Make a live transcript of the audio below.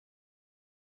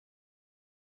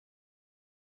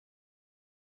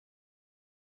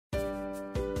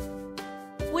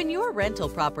When your rental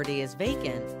property is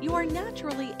vacant, you are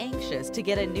naturally anxious to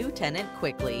get a new tenant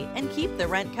quickly and keep the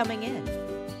rent coming in.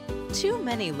 Too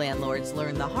many landlords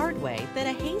learn the hard way that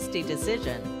a hasty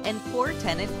decision and poor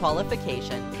tenant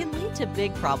qualification can lead to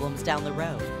big problems down the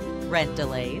road. Rent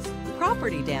delays,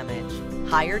 property damage,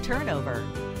 higher turnover,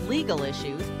 legal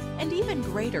issues, and even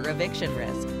greater eviction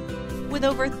risk. With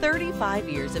over 35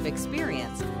 years of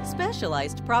experience,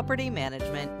 Specialized Property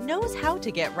Management knows how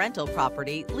to get rental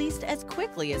property leased as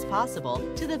quickly as possible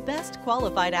to the best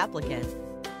qualified applicant.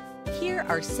 Here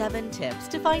are 7 tips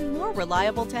to find more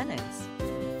reliable tenants.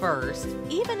 First,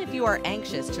 even if you are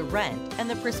anxious to rent and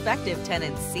the prospective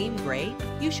tenants seem great,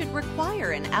 you should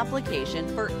require an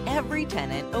application for every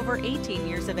tenant over 18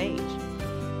 years of age.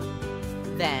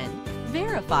 Then,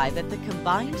 verify that the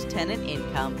combined tenant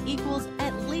income equals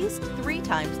at least 3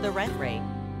 times the rent rate.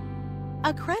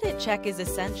 A credit check is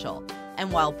essential,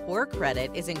 and while poor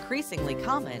credit is increasingly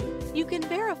common, you can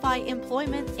verify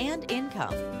employment and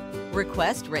income.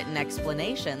 Request written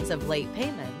explanations of late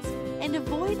payments, and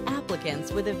avoid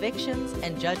applicants with evictions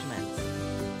and judgments.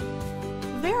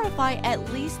 Verify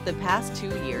at least the past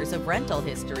 2 years of rental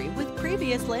history with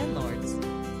previous landlords.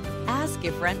 Ask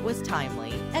if rent was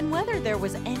timely and whether there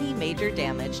was any major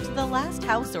damage to the last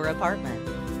house or apartment.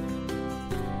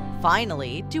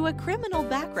 Finally, do a criminal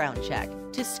background check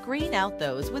to screen out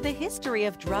those with a history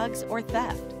of drugs or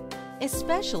theft,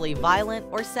 especially violent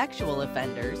or sexual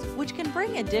offenders, which can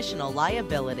bring additional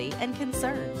liability and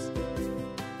concerns.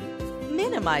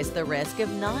 Minimize the risk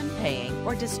of non-paying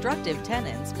or destructive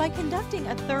tenants by conducting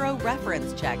a thorough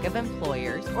reference check of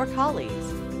employers or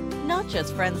colleagues, not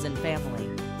just friends and family.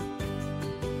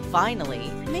 Finally,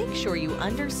 make sure you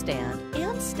understand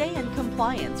and stay in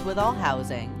compliance with all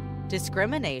housing,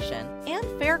 discrimination, and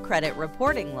fair credit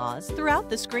reporting laws throughout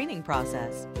the screening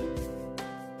process.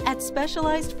 At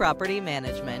Specialized Property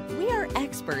Management, we are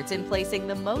experts in placing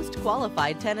the most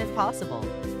qualified tenant possible.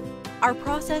 Our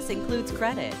process includes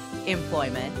credit,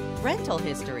 employment, rental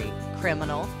history,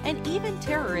 criminal, and even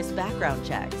terrorist background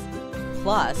checks.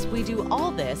 Plus, we do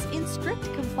all this in strict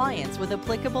compliance with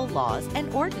applicable laws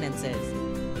and ordinances.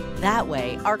 That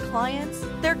way, our clients,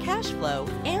 their cash flow,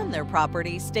 and their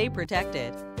property stay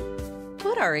protected.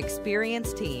 Put our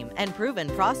experienced team and proven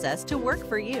process to work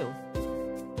for you.